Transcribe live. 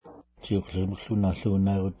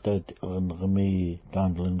Tiuqlimullunaarluunaaruttat Ernremi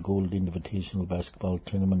Dandlin Gold Invitational Basketball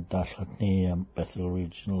Tournament Dalhatni Bethel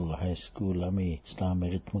Regional High School Ami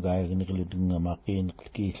Stamerit Magayagnirludunga Makin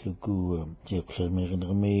Kiluku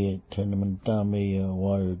Tiuqlimirnremi Tournament Dami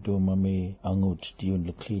Wire Dumami Angut Dune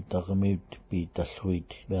Leclita Remut Be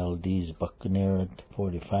Dalhuit Valdez Buccaneer at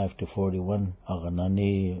 45-41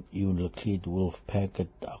 Aranani Yun Leclit Wolf Pack at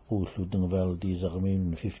Aqusludung Valdez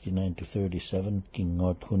Armin 59-37 King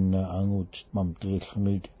Hunna Angut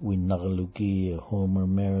Mamtrilchnud Winnarelugi Homer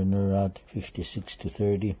Mariner at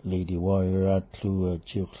 56-30 Lady Warrior at Lu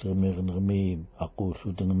Chirchlermirnremi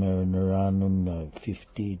Aqusludung Mariner Anun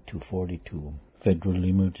 50-42 Federal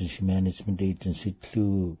Emergency Management Agency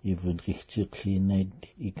Tlu even Richtiklinaid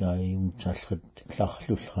Igayung Chalchet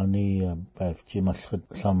Lachlulhani Baf Jimalchet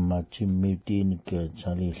Lamma Jimmidinik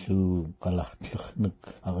Chali Lu Kalachtlchnik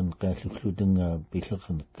Aran Kalukhluding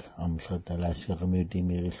Bilchnik Amsat Alasirmudi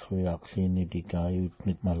Mirishuaklini Digayut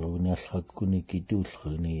Nit Malunias Hakuniki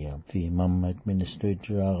Dulchni Fi Mam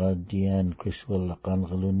Administrator Ara Diane Criswell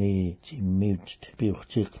Lakangaluni Jimmut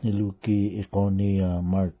Birchikniluki Ikoni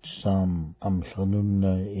March Sam Amslanun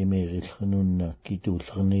Emerilhanun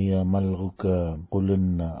Kitulchni Malruka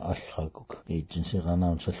Kulun Alhakuk Agency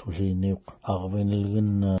announced Hulini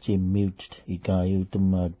Arvenilgun Jimmut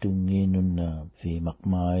Igayutum Dunginun Fi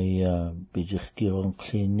Makmai Bijirkiron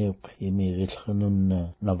Klinik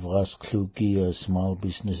Emerilhanun Navras Kluki Small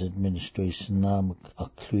Business Administration Namak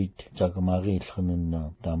Akluit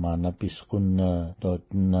Jagamarilhanun Damana Piskun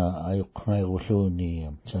Dotna Ayukairuluni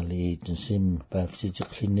Chali Agency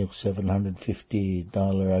Bafsijiklinik $750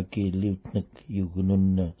 Aki Lutnik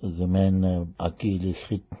Yugunun Gemen Aki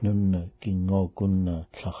Lishitnun Kingokun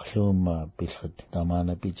Tlachluma Bishat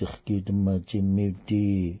Damana Bijikidum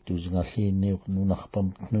Jimmudi Duzgalini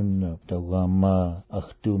Nunachpampnun Dawama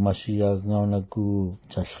Achtu Mashiaganaku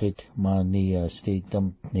Chalhit Mania State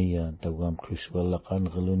Dampnia Dawam Criswell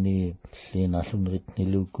Lakangaluni Linalunrit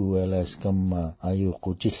Niluku Alaskam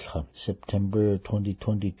Ayukujilha September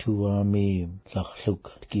 2022 Army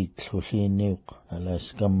Tlachluk Tloshinik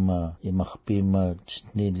Alaskam Imachbima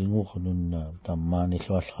Chnilinguknun Damani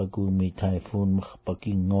Lwalhagumi Typhoon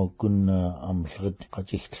Machpakingokun Amsrit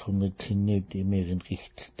Kajichtlunit Linut Emerin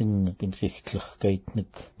Richting Bin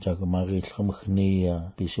Richtlchgeitnik Jagamari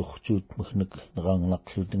Lhamchnia Bisuchjut Mchnik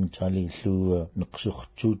Ranglakluting Chali Lu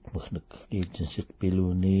Nuksuchjut Mchnik Agency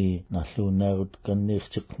Biluni Naslunarut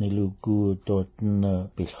Kanirchiknilugu Doten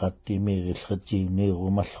Bilhati Merilhaji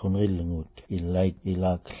Nerumalhun Rillingut Ilait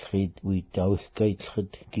Ilakhlid Widawikait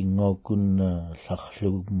Kingokun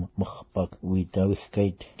Lachlu Machpak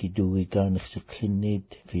Widawikait Kiduigan Siklinit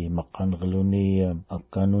Fi Makangluni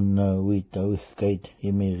Akanun Widawikait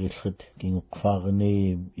Emerilhit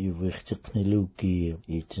Kingfarni Ivichtikniluki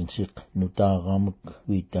Itinsik Nutaramuk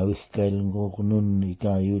Widawikailngurnun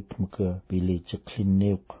Igayutmuk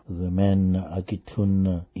Bilichiklinik Gemen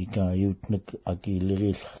Agitun Igayutnik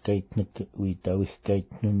Agiliril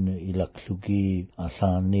Widawikaitnun Ilaklugi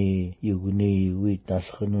Asani Yugni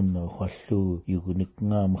Witashanun Hwallu Yugunik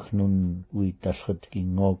Ngamchnun Witashat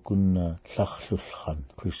Kingokun Lachsulchan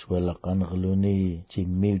Criswell Kangluni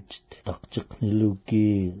Jimmut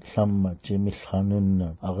Takchikniluki Lam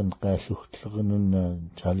Jimilhanun Aran Kashuchtlanun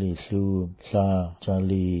Chali Lu La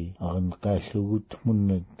Chali Aran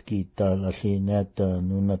Kashugutmun Kita Lasinata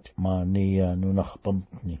Nunat Mania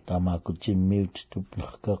Nunachpampni Tamaku Jimmut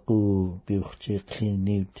Tupnakaku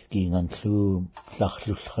Birchiklinut Ginganlu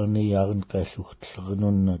Lachlulhani Aran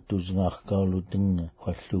Kashuchtlanun Tuzngachkaluting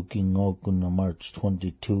Hwallu Kingokun March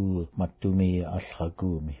 22 Matumi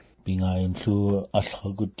Alhagumi Bingayin Lu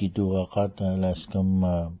Alhagut Gidurakat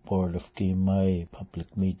Alaskam Board of Kimai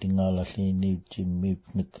Public Meeting Alasini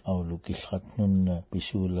Jimmutnik Aulukilhatnun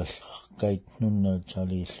Bisulas Kaitnun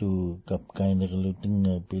Chali Lu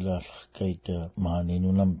Kapkainirluting Bilalkait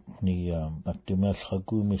Maninunam Ni Matumi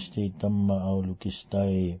Alhagumi Statam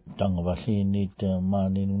Aulukistai Tangvasinit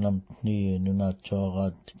Maninunam Ni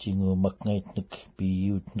Nunachorat Jingu Maknaitnik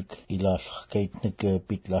Biyutnik Ilalkaitnik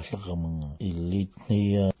Bitlaslamang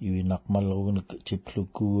Ilitni Nakmalrunik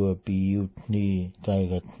Chipluku Biyutni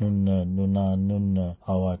Kaigatnun Nunanun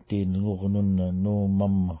Awatin Lurnun No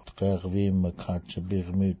Mam Tkervim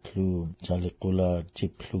Kachabirmutlu Chalikula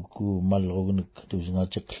Chipluku Malrunik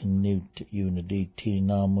Tuznachaklinut Unity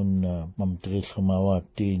Namun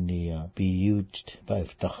Mamtrilchmawatini Biyut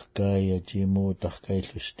Five Tachkaya Jimo Tachkai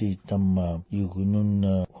Lustitam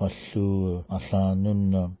Yugunun Hwallu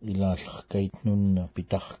Asanun Ilalkaitnun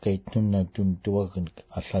Pitachkaitnun Tuntuagnik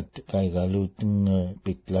at kaigaluteng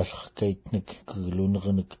pitlalkaitnik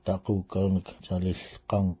kulunernik taqukarnik salis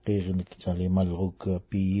qanqirnik salimalruk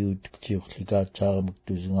piut tiurlikaatsaarmuk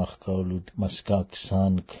tusingarkarulut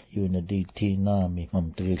maskaaksaanik unaditinaami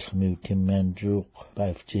mamtrillmiutimmaanruuq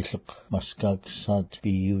paiftileq maskaaksaat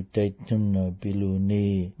piutaitnun piluni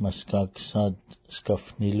maskaaksaat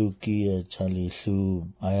skafniluki tsalillu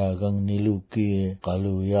ayaagangniluki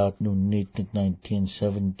qaluyaat nunniitnik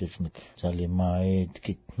 1970nik tsalimaet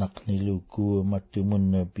kitnaqniluku mattumun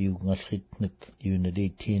piungallritnik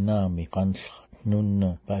unaditinaami qanlqa nun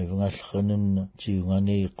paivngalqanun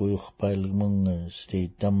tiungani quyurpailmung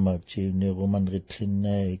steitamma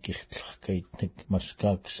tiunerumanritlinna ikirtlaqkaitnik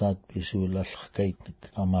maskaaksaat pisuulalqkaitnik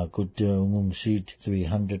amakut ungungsiit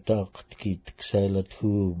 300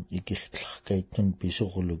 tkitsailathu ikirtlaqkaitnun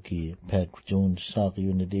pisurluki Pat Jones saaq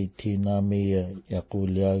unaditinaami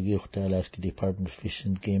yaquliagiurta Alaska Department of Fish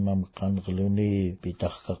and Game am qanrluni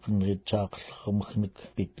pitarqaqnritsaaqllermuknik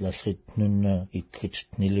pitlalritnun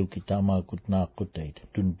ikkitniluki tamakut qutayt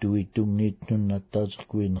tuntuitungiitnun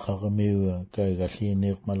attaasqkuin qaramiu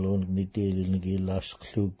kaigalliineeq malrunik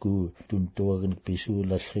nitiililnigiillaasqluuku tuntuagnik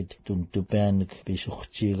pisuulallit tuntupianik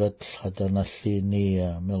pisurtiigat hatanalliini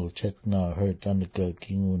melchatna hertanik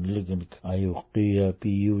kingunliganik ayuqqia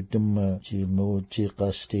piyuutamma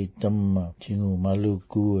timuutiqastiitamma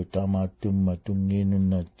tingumaluku tamaattumma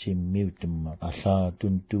tungiinunna timmiutamma alla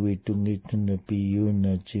tuntuitungiitnun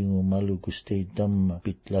piyuunna tingumaluku steitamma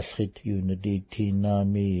pitlallit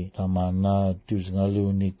unaditinaami tamana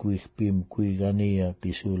tusngaluni kuihpim kuigania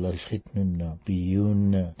pisuulalritnunna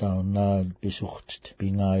piyun tauna pisurtit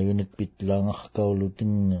pingaayunik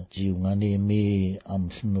pitlangarkaulutin jiunganimi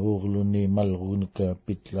amlnruurluni malruunika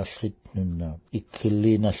pitlalritnunna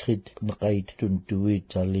ikkilliinalrit neqait tuntuit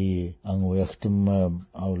tali anguiartumma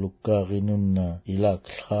aulukkaarinunna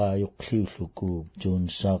ilaaklaajuqliulluku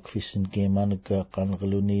Joonsaaq Fisin Keemanika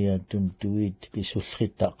qanrlunia tuntuit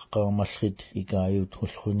pisullrittaq qawmallit ikaayut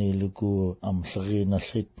hulluniluku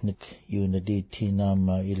amleriinalritnik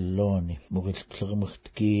unaditinaama illooni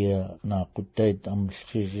murillermurtkia naaquttait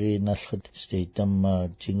amleriinalrit steitamma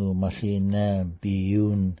tingumalliinaam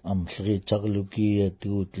piyuun amleriitarluki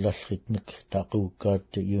tuutlalritnik taquukkaat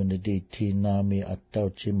unaditinaami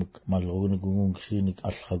attautimuk malruunigungungsiinik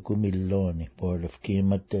allaqumillooni Board of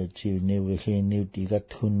Keemat tiuneuriliiniut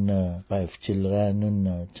igathunna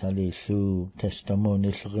paiftilraanunna talillu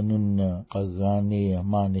testimoniillerununna qaggaani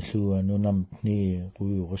maanilluanunamtni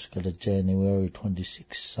quyuruskala January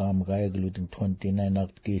 26 saamgaagluting 29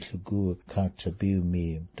 artkiilluku kaatsapiumi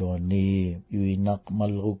tooni yuinaq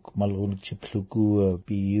malrunikchipluku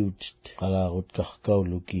piyuut qalaarut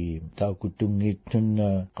qarkauluki taukutungiittunna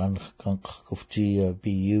qanqarqufti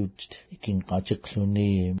piyuut ikinqatiqluni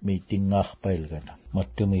mitingaarpailgana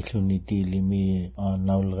mattumilluni tiilimi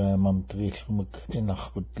naulreamam trillumuk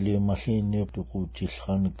tinarqutliumalliinniup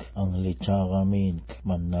tuquutillranik anglitaaramiinik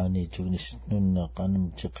mannaani tugnisnunna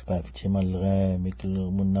qanemtiq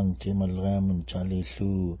paaftimalreamiklermunnangtimalreamun talillu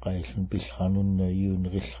qaillun pillranunna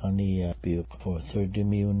yuunrillrania piuq 430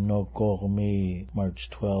 miunnookkoormi March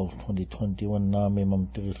 12 2021 naami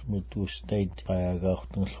mamtirillumi tu state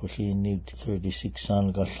qayaagaartungerlulliinniut 36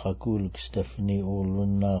 aangalrakuuluk Stephanie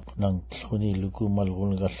Olunnaaq nangtlruniluku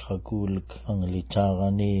malrunigallrakuuluk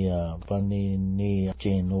anglitaarania panini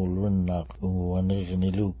Jane Olunnaaq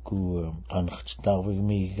unguanerirniluku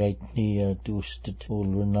qanqartitarvigmigaitnia tuustit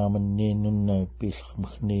Olunnaamannniinnunna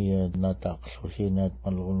pillermagnia nataaqlulliinaat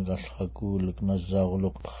malrunigallrakuuluk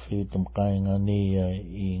nassaaruluq parriutam qaingania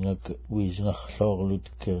iingak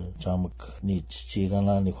uisingarloorlutik taamak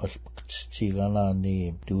niitstiiganaani khalpaktistiiganaani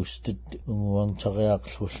tuustit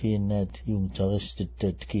unguangtariaqlulliinaat yungtaristit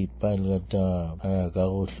tkiippailgata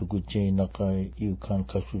agarullukutiinaqa Yugtun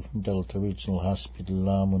Qanemcit Delta Regional Hospital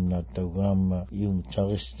laamunna taugaama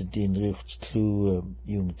yungtaristit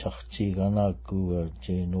yungtartiiganaakku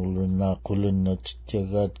jeenulunnaaqulunna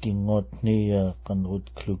titiagaat kingootnia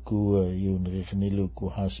qanrutkluku yuunrirniluku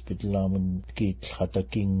hospital laamun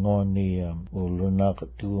kiitlqatakingoonnia ulunnaaq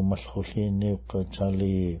tuumallrulliinniuq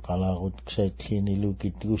tali qalaarutksaitlliiniluki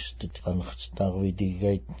tuustit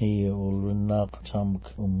qanqartitarvitigaitnia ulunnaaq taamak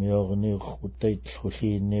ummiorniuq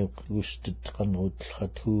utaitlrulliinniuq tuustit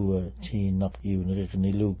qanrutlqathu tiinaq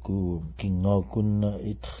yuunrirniluku kinngookunna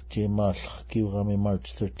itqtimaallaqkiurami March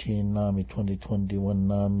 13 naami 2021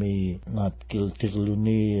 naami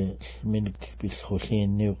naatkiltirluni minik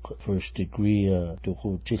pillrulliinniuq first degree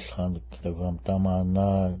tuquutillranik tagam tamaana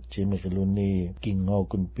timirluni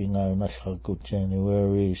kingookun pingaayunallaqku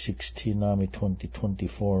January 16 naami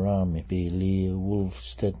 2024 naami Billy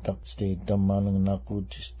Wolfstedt state dammanang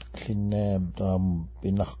naquutist klinnaam ta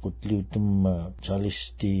Pinakutlutum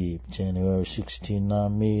Chalisti January 16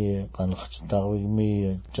 Nami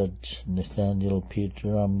Kanachtarwigmi Judge Nathaniel Peter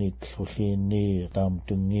Amni Tluhlini Tam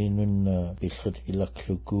Tunginun Bilkhat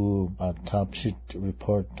Ilakluku Tapsit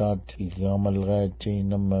report that Igamalraji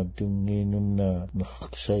Nama Tunginun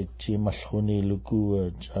Naksaiti Malhuni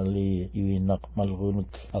Luku Jali Iwinak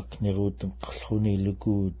Malrunuk Aknerut Khluni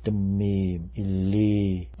Luku Demi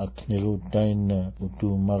Illi Aknerutain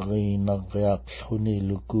Utu Marina Reak Lhuni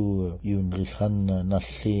Luku Yunrilhan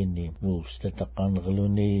Nallini Mustatakan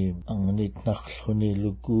Gluni Angnit Nakhluni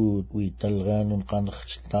Luku Witalganun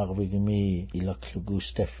Kanachtarwigmi Ilaklugu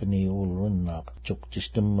Stephanie Ulrunak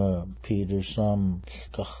Joktistum Peter Sam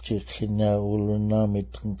Kachikhlina Ulruna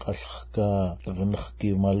Mitnkalka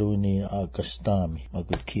Rnkhki Maluni Agastami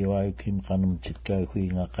Magud Kiwai Kim Qanemcit Hui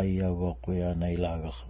Ngakaya Waqya Nailagakh